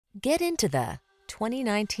Get into the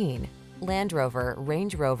 2019 Land Rover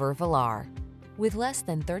Range Rover Velar. With less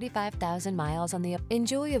than 35,000 miles on the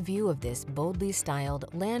enjoy a view of this boldly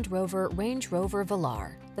styled Land Rover Range Rover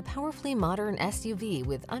Velar, the powerfully modern SUV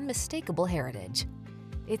with unmistakable heritage.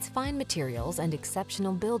 Its fine materials and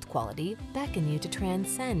exceptional build quality beckon you to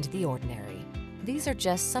transcend the ordinary. These are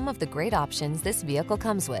just some of the great options this vehicle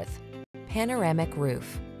comes with: panoramic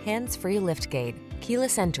roof, hands-free liftgate,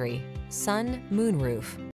 keyless entry, sun, moon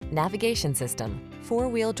roof, navigation system,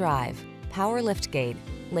 four-wheel drive, power liftgate,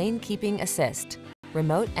 lane keeping assist,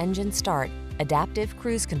 remote engine start, adaptive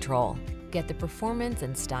cruise control. Get the performance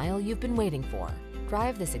and style you've been waiting for.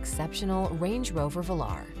 Drive this exceptional Range Rover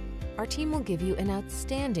Velar. Our team will give you an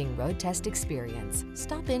outstanding road test experience.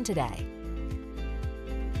 Stop in today.